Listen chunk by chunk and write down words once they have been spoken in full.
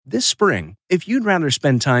This spring, if you'd rather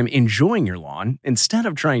spend time enjoying your lawn instead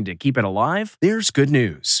of trying to keep it alive, there's good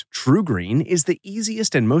news. TruGreen is the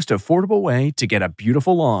easiest and most affordable way to get a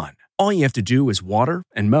beautiful lawn. All you have to do is water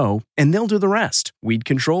and mow, and they'll do the rest. Weed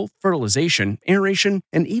control, fertilization, aeration,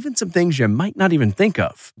 and even some things you might not even think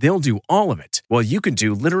of. They'll do all of it, while you can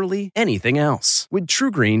do literally anything else. With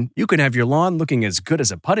TruGreen, you can have your lawn looking as good as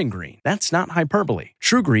a putting green. That's not hyperbole.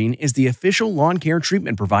 TruGreen is the official lawn care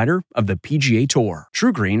treatment provider of the PGA Tour.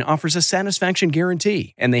 TruGreen offers a satisfaction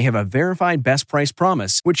guarantee, and they have a verified best price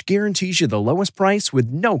promise, which guarantees you the lowest price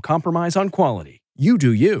with no compromise on quality. You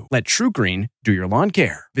do you. Let TruGreen do your lawn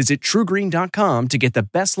care. Visit TruGreen.com to get the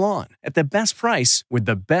best lawn at the best price with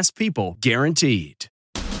the best people guaranteed.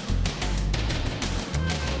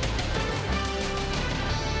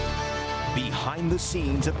 Behind the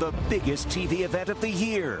scenes at the biggest TV event of the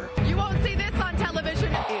year. You won't see this on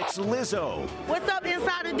television. It's Lizzo. What's up,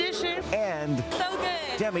 Inside Edition? And So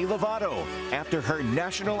good. Demi Lovato after her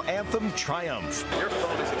national anthem triumph. Your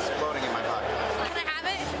phone is exploding in my pocket. Can I have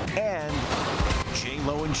it? And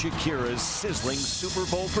J-Lo and Shakira's sizzling Super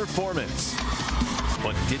Bowl performance.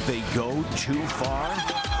 But did they go too far?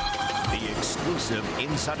 The exclusive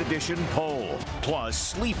Inside Edition poll, plus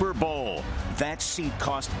Sleeper Bowl. That seat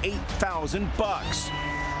cost $8,000.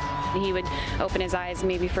 He would open his eyes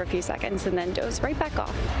maybe for a few seconds and then doze right back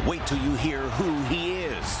off. Wait till you hear who he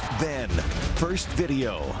is. Then, first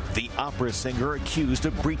video. The opera singer accused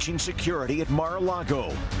of breaching security at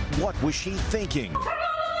Mar-a-Lago. What was she thinking?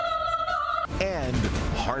 And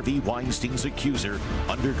Harvey Weinstein's accuser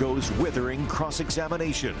undergoes withering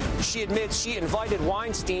cross-examination. She admits she invited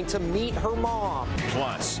Weinstein to meet her mom.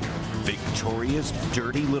 Plus, Victoria's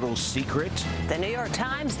dirty little secret. The New York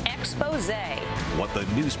Times expose. What the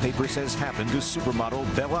newspaper says happened to supermodel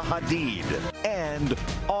Bella Hadid. And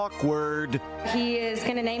awkward. He is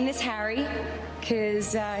going to name this Harry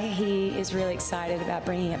because he is really excited about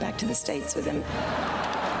bringing it back to the States with him.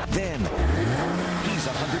 Then, he's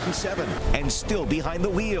 107 and still behind the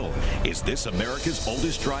wheel. Is this America's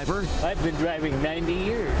oldest driver? I've been driving 90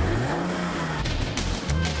 years.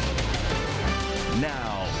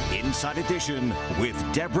 Now, Inside Edition with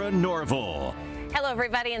Deborah Norville. Hello,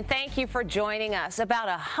 everybody, and thank you for joining us. About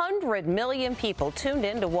 100 million people tuned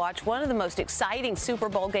in to watch one of the most exciting Super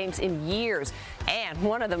Bowl games in years and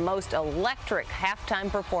one of the most electric halftime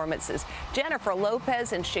performances. Jennifer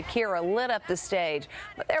Lopez and Shakira lit up the stage,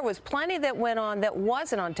 but there was plenty that went on that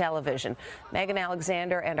wasn't on television. Megan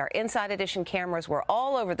Alexander and our Inside Edition cameras were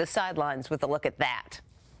all over the sidelines with a look at that.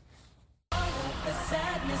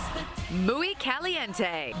 Muy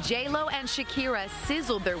caliente. J-Lo and Shakira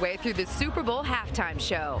sizzled their way through the Super Bowl halftime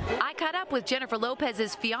show. I caught up with Jennifer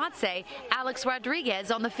Lopez's fiance, Alex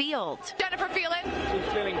Rodriguez, on the field. Jennifer feeling?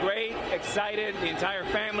 She's feeling great, excited. The entire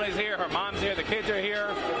family's here. Her mom's here. The kids are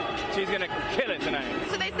here. She's going to kill it tonight.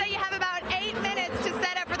 So they say you have about 8 minutes to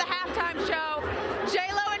set up for the halftime show.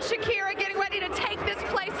 J-Lo and Shakira getting ready to take this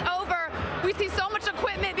place over. We see so much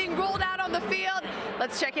equipment being rolled out on the field.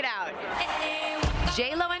 Let's check it out.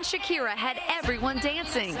 J-Lo and Shakira had everyone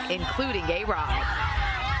dancing, including A-Rod.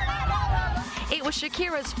 It was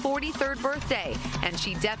Shakira's 43rd birthday, and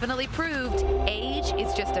she definitely proved age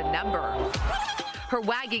is just a number. Her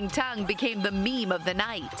wagging tongue became the meme of the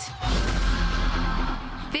night.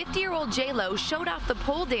 50-year-old J-Lo showed off the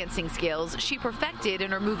pole dancing skills she perfected in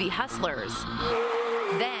her movie Hustlers.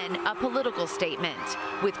 Then a political statement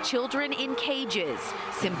with children in cages,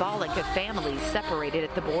 symbolic of families separated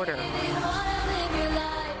at the border.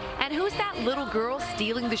 And who's that little girl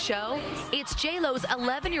stealing the show? It's J-Lo's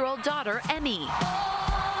 11-year-old daughter, Emmy.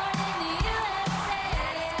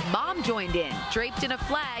 Mom joined in, draped in a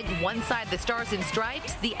flag, one side the Stars and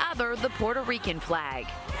Stripes, the other the Puerto Rican flag.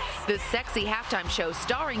 The sexy halftime show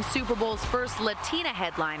starring Super Bowl's first Latina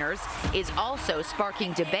headliners is also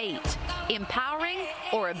sparking debate. Empowering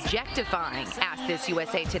or objectifying, asked this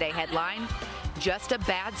USA Today headline. Just a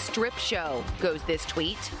bad strip show, goes this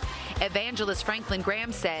tweet. Evangelist Franklin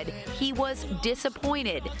Graham said he was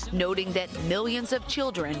disappointed, noting that millions of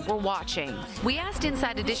children were watching. We asked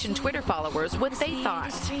Inside Edition Twitter followers what they thought.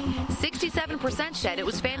 67% said it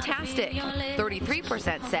was fantastic.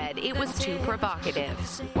 33% said it was too provocative.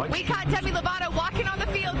 We caught Demi Lovato walking on the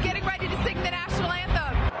field, getting ready to sing the national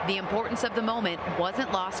anthem. The importance of the moment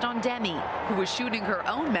wasn't lost on Demi, who was shooting her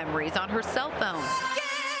own memories on her cell phone.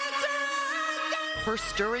 Her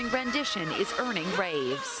stirring rendition is earning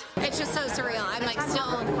raves. It's just so surreal. I'm like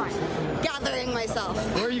still gathering myself.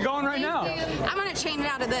 Where are you going right now? I'm going to change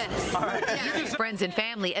out of this. All right. Yeah. Friends and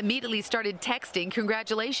family immediately started texting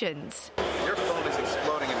congratulations. Your phone is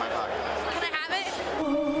exploding in my pocket. Can I have it?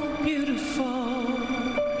 Oh, beautiful.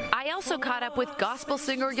 I also caught up with gospel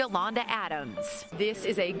singer Yolanda Adams. This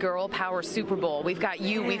is a girl power Super Bowl. We've got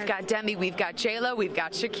you, we've got Demi, we've got J-Lo, we've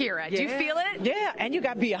got Shakira. Do you feel it? Yeah, and you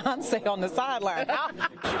got Beyonce on the sideline.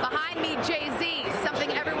 Behind me, Jay-Z, something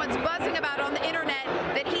everyone's buzzing about on the internet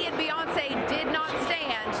that he and Beyonce did not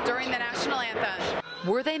stand during the national anthem.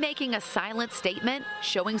 Were they making a silent statement,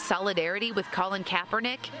 showing solidarity with Colin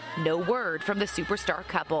Kaepernick? No word from the superstar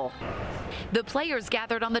couple. The players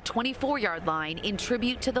gathered on the 24-yard line in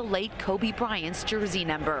tribute to the late Kobe Bryant's jersey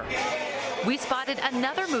number. We spotted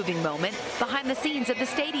another moving moment behind the scenes at the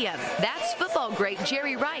stadium. That's football great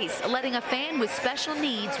Jerry Rice letting a fan with special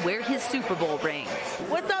needs wear his Super Bowl ring.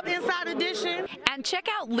 What's up, Inside Edition? And check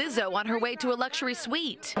out Lizzo on her way to a luxury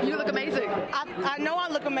suite. You look amazing. I know I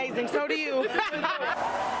look amazing, so do you.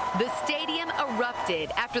 The stadium erupted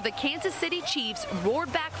after the Kansas City Chiefs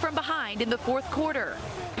roared back from behind in the fourth quarter.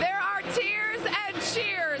 There are tears and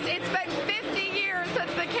cheers. It's been 50 years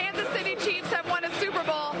since the Kansas City Chiefs have won a Super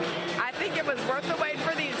Bowl. I think it was worth the wait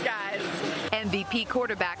for these guys. MVP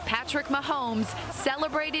quarterback Patrick Mahomes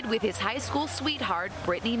celebrated with his high school sweetheart,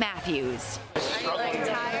 Brittany Matthews. Are you like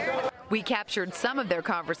tired? We captured some of their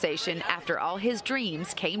conversation after all his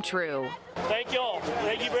dreams came true. Thank y'all.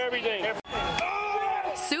 Thank you for everything.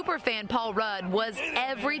 Superfan Paul Rudd was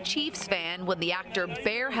every Chiefs fan when the actor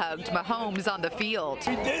bear hugged Mahomes on the field.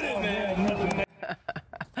 We did it, man.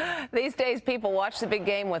 These days, people watch the big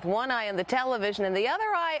game with one eye on the television and the other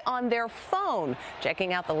eye on their phone,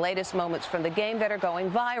 checking out the latest moments from the game that are going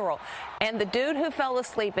viral. And the dude who fell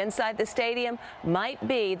asleep inside the stadium might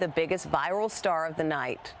be the biggest viral star of the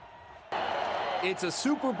night. It's a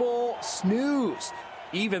Super Bowl snooze.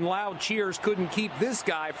 Even loud cheers couldn't keep this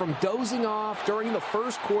guy from dozing off during the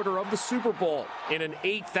first quarter of the Super Bowl in an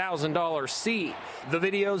 $8,000 seat. The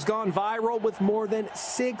video's gone viral with more than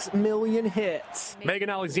 6 million hits. Megan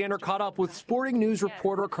Alexander caught up with Sporting News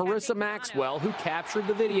reporter Carissa Maxwell, who captured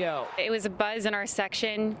the video. It was a buzz in our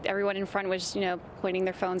section. Everyone in front was, pointing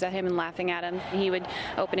their phones at him and laughing at him. He would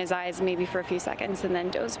open his eyes maybe for a few seconds and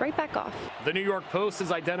then doze right back off. The New York Post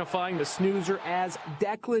is identifying the snoozer as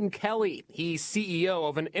Declan Kelly. He's CEO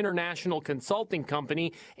of an international consulting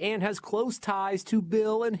company and has close ties to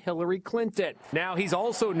Bill and Hillary Clinton. Now he's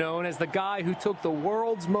also known as the guy who took the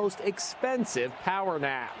world's most expensive power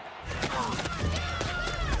nap.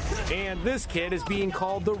 And this kid is being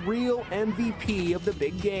called the real MVP of the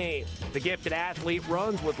big game. The gifted athlete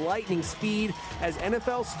runs with lightning speed as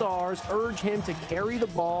NFL stars urge him to carry the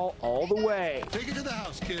ball all the way. Take it to the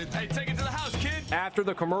house, kid. Hey, take it to the house, kid. After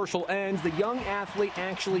the commercial ends, the young athlete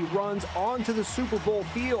actually runs onto the Super Bowl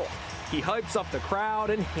field. He hypes up the crowd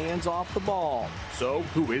and hands off the ball. So,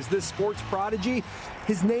 who is this sports prodigy?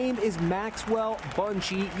 His name is Maxwell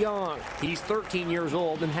Bunchy Young. He's 13 years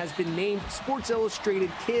old and has been named Sports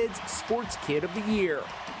Illustrated Kids Sports Kid of the Year.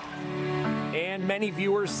 And many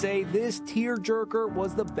viewers say this tearjerker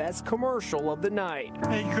was the best commercial of the night.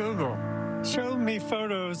 Hey, Google, show me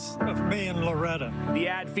photos of me and Loretta. The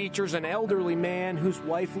ad features an elderly man whose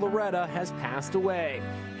wife Loretta has passed away.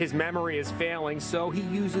 His memory is failing, so he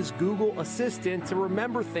uses Google Assistant to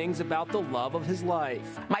remember things about the love of his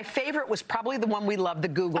life. My favorite was probably the one we loved, the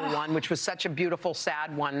Google one, which was such a beautiful,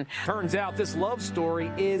 sad one. Turns out this love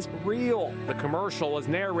story is real. The commercial is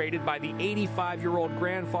narrated by the 85-year-old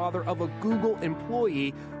grandfather of a Google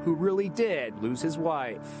employee who really did lose his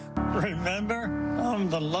wife. Remember, I'm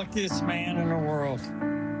the luckiest man in the world.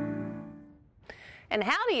 And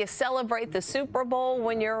how do you celebrate the Super Bowl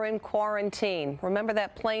when you're in quarantine? Remember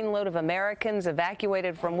that plane load of Americans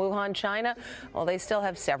evacuated from Wuhan, China? Well, they still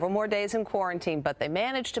have several more days in quarantine, but they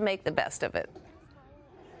managed to make the best of it.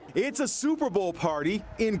 It's a Super Bowl party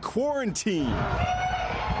in quarantine.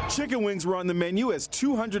 Chicken wings were on the menu as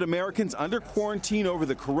 200 Americans under quarantine over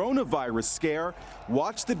the coronavirus scare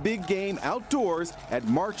watched the big game outdoors at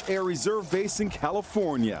March Air Reserve Base in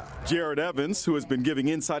California. Jared Evans, who has been giving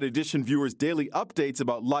Inside Edition viewers daily updates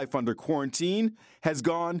about life under quarantine, has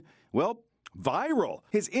gone, viral.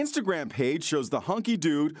 His Instagram page shows the hunky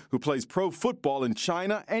dude who plays pro football in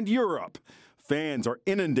China and Europe. Fans are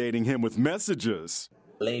inundating him with messages.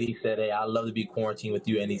 Lady said, hey, I'd love to be quarantined with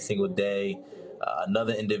you any single day.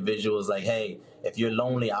 Another individual is like, hey, if you're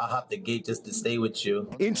lonely, I'll hop the gate just to stay with you.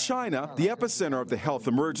 In China, the epicenter of the health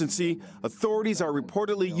emergency, authorities are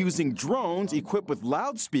reportedly using drones equipped with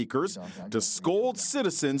loudspeakers to scold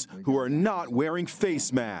citizens who are not wearing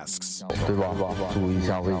face masks.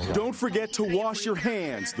 Don't forget to wash your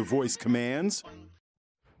hands, the voice commands.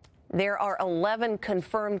 There are 11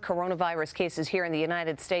 confirmed coronavirus cases here in the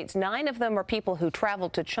United States. 9 of them are people who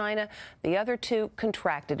traveled to China. The other 2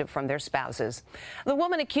 contracted it from their spouses. The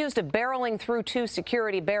woman accused of barreling through 2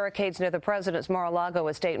 security barricades near the president's Mar-a-Lago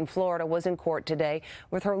estate in Florida was in court today,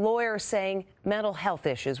 with her lawyer saying mental health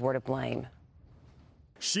issues were to blame.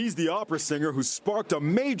 She's the opera singer who sparked a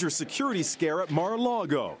major security scare at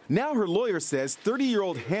Mar-a-Lago. Now her lawyer says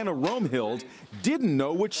 30-year-old Hannah Romhild didn't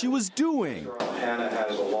know what she was doing. Hannah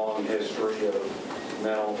has a long history of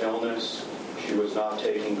mental illness. She was not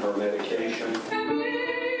taking her medication.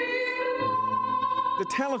 The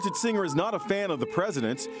talented singer is not a fan of the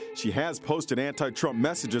president. She has posted anti-Trump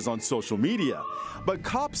messages on social media. But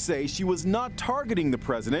cops say she was not targeting the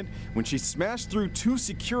president when she smashed through 2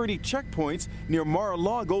 security checkpoints near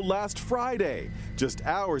Mar-a-Lago last Friday, just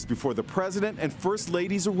hours before the president and First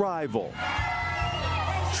Lady's arrival.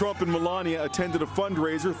 Trump and Melania attended a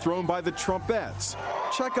fundraiser thrown by the Trumpettes.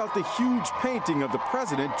 Check out the huge painting of the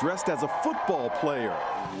president dressed as a football player.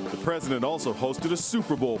 The president also hosted a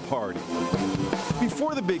Super Bowl party.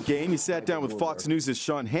 Before the big game, he sat down with Fox News'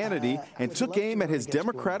 Sean Hannity and took aim at his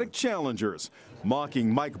Democratic challengers, mocking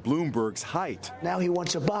Mike Bloomberg's height. Now he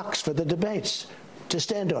wants a box for the debates to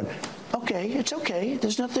stand on. Okay, it's okay.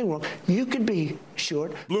 There's nothing wrong. You could be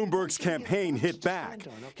short. Bloomberg's campaign hit back.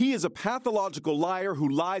 He is a pathological liar who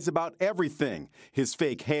lies about everything. His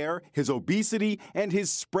fake hair, his obesity, and his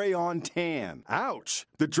spray-on tan. Ouch.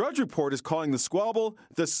 The Drudge Report is calling the squabble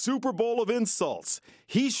the Super Bowl of insults.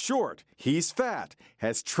 He's short. He's fat.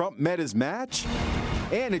 Has Trump met his match?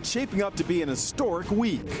 And it's shaping up to be an historic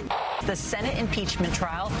week. The Senate impeachment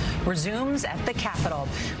trial resumes at the Capitol.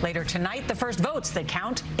 Later tonight, the first votes that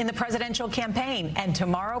count in the presidential campaign. And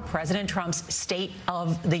tomorrow, President Trump's State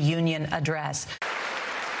of the Union address.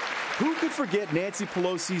 Who could forget Nancy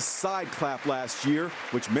Pelosi's side clap last year,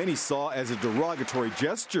 which many saw as a derogatory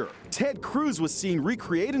gesture? Ted Cruz was seen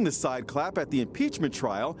recreating the side clap at the impeachment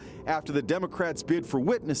trial after the Democrats' bid for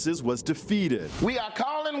witnesses was defeated. We are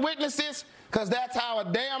calling witnesses because that's how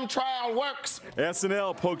a damn trial works.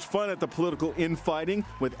 SNL poked fun at the political infighting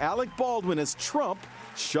with Alec Baldwin as Trump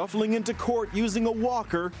shuffling into court using a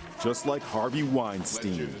walker, just like Harvey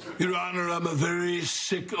Weinstein. Your Honor, I'm a very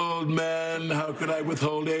sick old man. How could I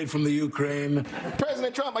withhold aid from the Ukraine?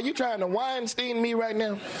 President Trump, are you trying to Weinstein me right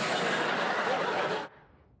now?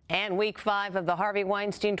 And week 5 of the Harvey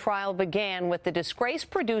Weinstein trial began with the disgraced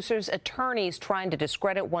producer's attorneys trying to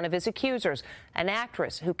discredit one of his accusers, an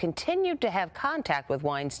actress who continued to have contact with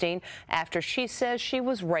Weinstein after she says she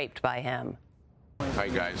was raped by him. Hi,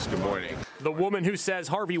 guys. Good morning. The woman who says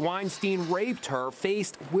Harvey Weinstein raped her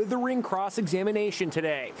faced withering cross-examination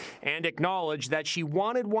today and acknowledged that she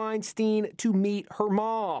wanted Weinstein to meet her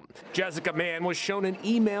mom. Jessica Mann was shown an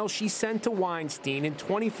email she sent to Weinstein in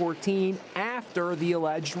 2014 after the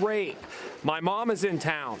alleged rape. "My mom is in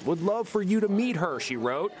town. Would love for you to meet her," she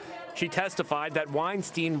wrote. She testified that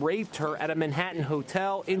Weinstein raped her at a Manhattan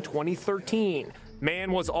hotel in 2013.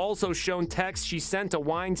 Mann was also shown texts she sent to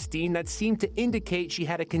Weinstein that seemed to indicate she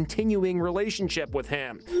had a continuing relationship with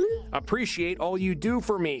him. "Appreciate all you do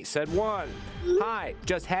for me," said one. "Hi,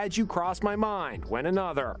 just had you cross my mind," went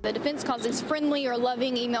another. The defense calls these friendly or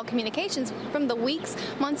loving email communications from the weeks,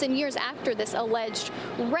 months, and years after this alleged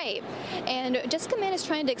rape. And Jessica Mann is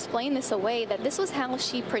trying to explain this away, that this was how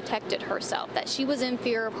she protected herself, that she was in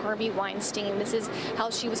fear of Harvey Weinstein. This is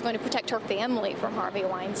how she was going to protect her family from Harvey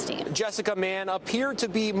Weinstein. Jessica Mann appeared to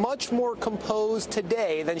be much more composed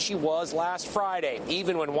today than she was last Friday,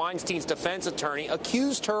 even when Weinstein's defense attorney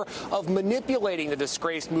accused her of manipulating the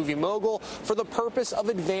disgraced movie mogul for the purpose of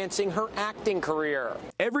advancing her acting career.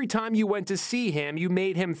 "Every time you went to see him, you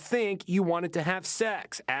made him think you wanted to have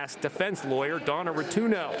sex," asked defense lawyer Donna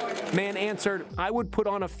Rotuno. Mann answered, "I would put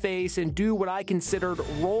on a face and do what I considered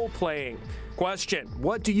role-playing." Question,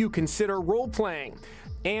 what do you consider role-playing?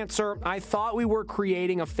 Answer, I thought we were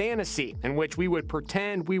creating a fantasy in which we would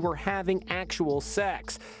pretend we were having actual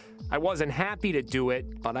sex. I wasn't happy to do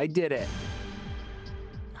it, but I did it.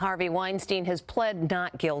 Harvey Weinstein has pled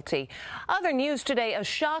not guilty. Other news today, a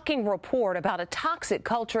shocking report about a toxic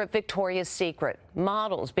culture at Victoria's Secret.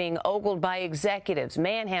 Models being ogled by executives,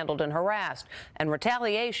 manhandled and harassed, and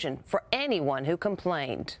retaliation for anyone who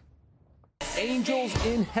complained. Angels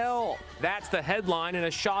in Hell. That's the headline in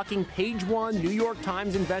a shocking Page One New York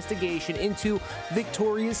Times investigation into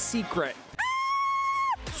Victoria's Secret.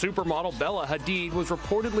 Supermodel Bella Hadid was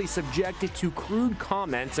reportedly subjected to crude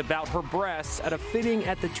comments about her breasts at a fitting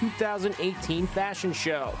at the 2018 fashion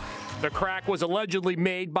show. The crack was allegedly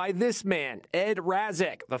made by this man, Ed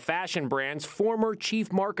Razek, the fashion brand's former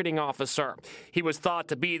chief marketing officer. He was thought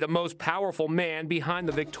to be the most powerful man behind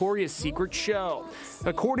the Victoria's Secret show.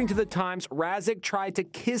 According to the Times, Razek tried to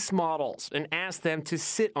kiss models and asked them to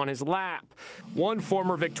sit on his lap. One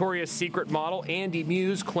former Victoria's Secret model, Andy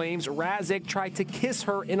Muse, claims Razek tried to kiss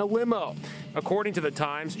her in a limo. According to the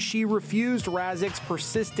Times, she refused Razek's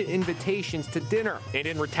persistent invitations to dinner, and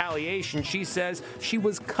in retaliation, she says she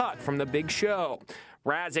was cut from the big show.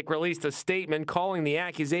 Razek released a statement calling the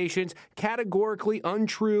accusations categorically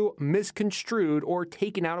untrue, misconstrued, or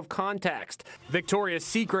taken out of context. Victoria's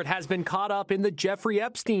Secret has been caught up in the Jeffrey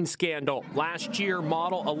Epstein scandal. Last year,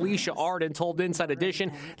 model Alicia Arden told Inside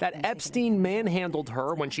Edition that Epstein manhandled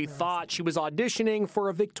her when she thought she was auditioning for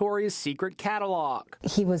a Victoria's Secret catalog.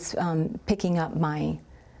 He was picking up my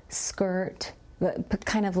skirt,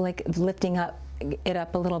 kind of like lifting it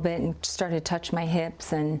up a little bit, and started to touch my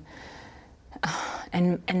hips and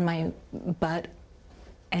my butt,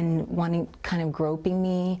 and kind of groping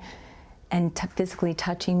me and physically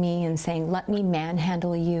touching me and saying, "Let me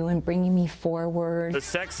manhandle you," and bringing me forward. The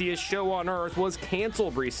Sexiest Show on Earth was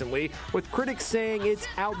canceled recently, with critics saying it's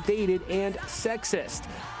outdated and sexist.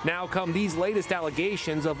 Now come these latest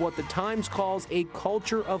allegations of what the Times calls a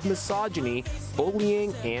culture of misogyny,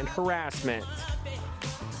 bullying, and harassment.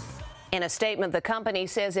 In a statement, the company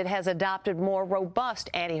says it has adopted more robust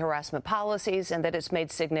anti-harassment policies and that it's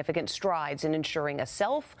made significant strides in ensuring a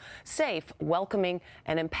safe, welcoming,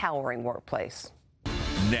 and empowering workplace.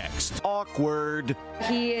 Next, awkward.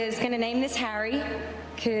 He is going to name this Harry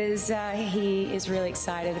because he is really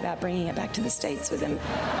excited about bringing it back to the States with him.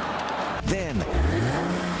 Then,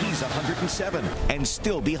 he's 107 and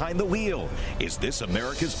still behind the wheel. Is this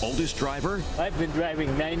America's oldest driver? I've been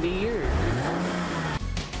driving 90 years.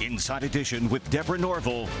 Inside Edition with Deborah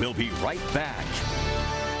Norville. We'll be right back.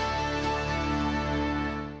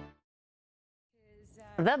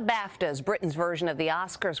 The BAFTAs, Britain's version of the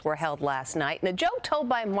Oscars, were held last night, and a joke told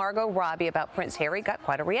by Margot Robbie about Prince Harry got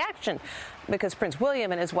quite a reaction because Prince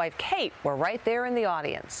William and his wife Kate were right there in the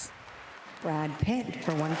audience. Brad Pitt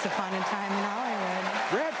for Once Upon a Time in Hollywood.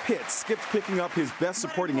 Brad Pitt skipped picking up his Best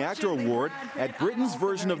Supporting Actor award at Britain's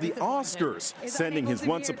version of the Oscars, sending his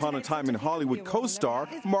Once Upon a Time in Hollywood co-star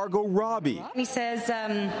Margot Robbie. He says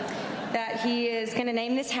that he is going to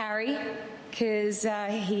name this Harry because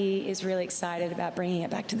he is really excited about bringing it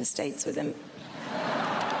back to the States with him.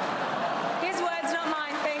 His words, not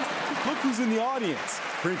mine. Thanks. Look who's in the audience.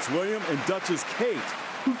 Prince William and Duchess Kate,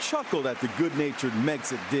 who chuckled at the good-natured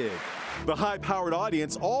Megxit dig. The high-powered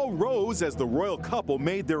audience all rose as the royal couple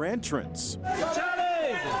made their entrance.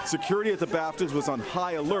 Security at the BAFTAs was on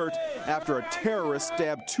high alert after a terrorist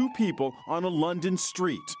stabbed 2 people on a London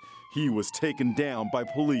street. He was taken down by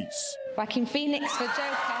police. Joaquin Phoenix for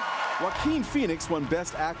Joker. Joaquin Phoenix won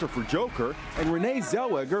Best Actor for Joker, and Renee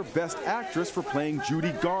Zellweger Best Actress for playing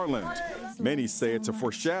Judy Garland. Many say it's a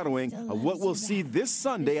foreshadowing of what we'll see this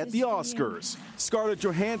Sunday at the Oscars. Scarlett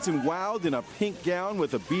Johansson wowed in a pink gown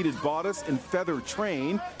with a beaded bodice and feather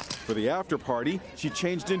train. For the after party, she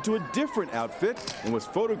changed into a different outfit and was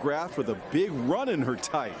photographed with a big run in her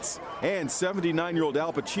tights. And 79-year-old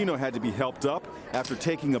Al Pacino had to be helped up after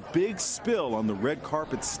taking a big spill on the red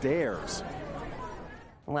carpet stairs.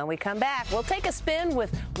 When we come back, we'll take a spin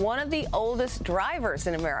with one of the oldest drivers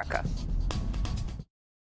in America.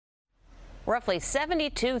 Roughly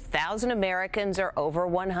 72,000 Americans are over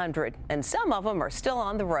 100, and some of them are still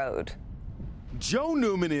on the road. Joe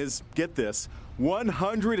Newman is, get this,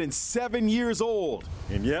 107 years old.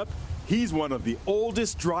 And yep, he's one of the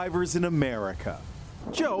oldest drivers in America.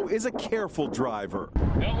 Joe is a careful driver.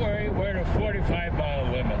 Don't worry, we're at a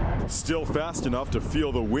 45-mile limit. Still fast enough to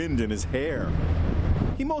feel the wind in his hair.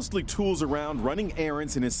 He mostly tools around running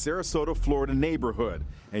errands in his Sarasota, Florida neighborhood.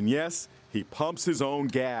 And yes, he pumps his own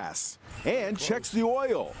gas and checks the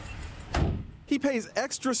oil. He pays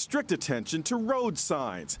extra strict attention to road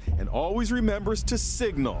signs and always remembers to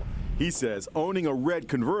signal. He says owning a red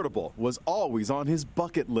convertible was always on his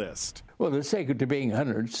bucket list. Well, the secret to being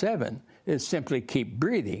 107 is simply keep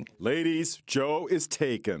breathing. Ladies, Joe is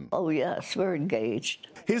taken. Oh, yes, we're engaged.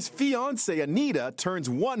 His fiancée, Anita, turns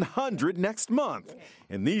 100 next month,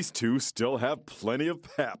 and these two still have plenty of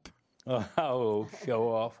pep. Oh, show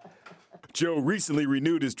off. Joe recently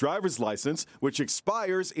renewed his driver's license, which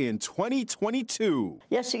expires in 2022.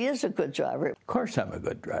 Yes, he is a good driver. Of course I'm a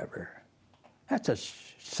good driver. That's a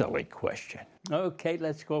silly question. Okay,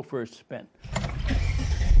 let's go for a spin.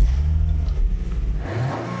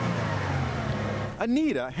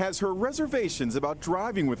 Anita has her reservations about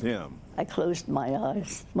driving with him. I closed my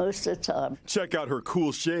eyes most of the time. Check out her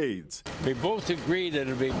cool shades. We both agree that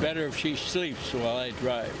it'd be better if she sleeps while I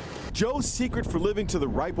drive. Joe's secret for living to the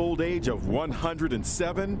ripe old age of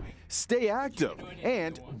 107? Stay active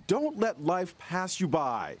and don't let life pass you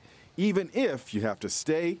by, even if you have to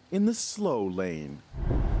stay in the slow lane.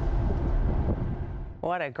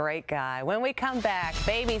 What a great guy. When we come back,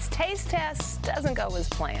 baby's taste test doesn't go as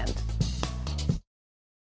planned.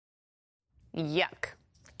 Yuck.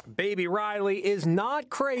 Baby Riley is not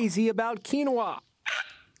crazy about quinoa.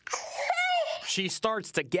 She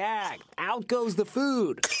starts to gag. Out goes the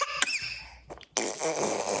food.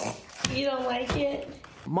 You don't like it?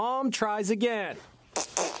 Mom tries again.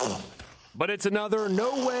 But it's another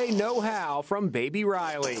no way, no how from Baby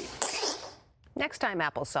Riley. Next time,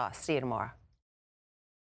 applesauce. See you tomorrow.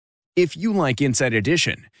 If you like Inside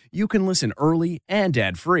Edition, you can listen early and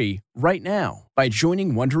ad-free right now by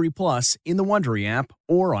joining Wondery Plus in the Wondery app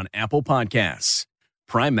or on Apple Podcasts.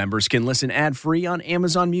 Prime members can listen ad-free on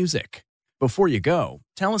Amazon Music. Before you go,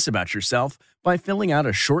 tell us about yourself by filling out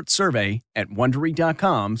a short survey at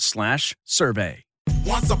Wondery.com/survey.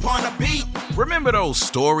 Once upon a beat. Remember those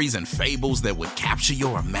stories and fables that would capture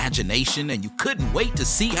your imagination and you couldn't wait to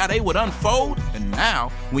see how they would unfold? And now,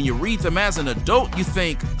 when you read them as an adult, you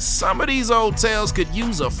think, some of these old tales could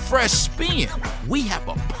use a fresh spin. We have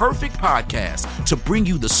a perfect podcast to bring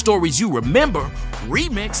you the stories you remember,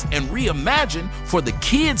 remix, and reimagine for the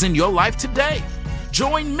kids in your life today.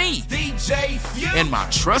 Join me, DJ Few, and my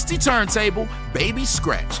trusty turntable, Baby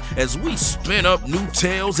Scratch, as we spin up new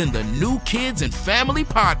tales in the New Kids and Family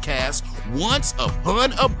podcast, Once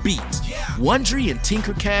Upon a Beat. Wondery and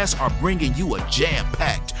Tinkercast are bringing you a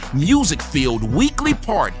jam-packed, music-filled weekly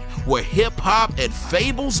party where hip-hop and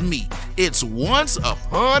fables meet. It's Once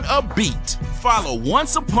Upon a Beat. Follow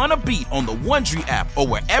Once Upon a Beat on the Wondery app or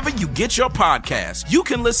wherever you get your podcasts. You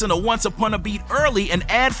can listen to Once Upon a Beat early and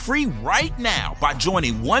ad-free right now by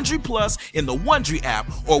joining Wondery Plus in the Wondery app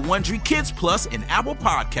or Wondery Kids Plus in Apple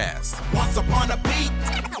Podcasts. Once Upon a Beat.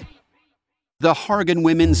 The Hargan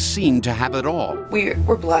women seemed to have it all. We're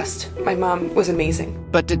blessed. My mom was amazing.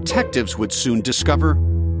 But detectives would soon discover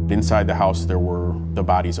inside the house there were the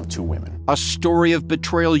bodies of 2 women. A story of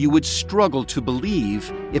betrayal you would struggle to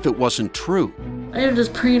believe if it wasn't true. I am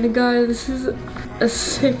just praying to God, this is a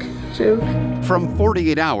sick joke. From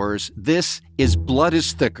 48 Hours, this is Blood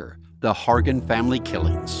is Thicker, the Hargan Family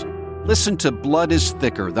Killings. Listen to Blood is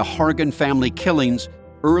Thicker, the Hargan Family Killings,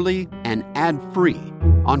 early and ad-free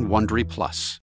on Wondery Plus.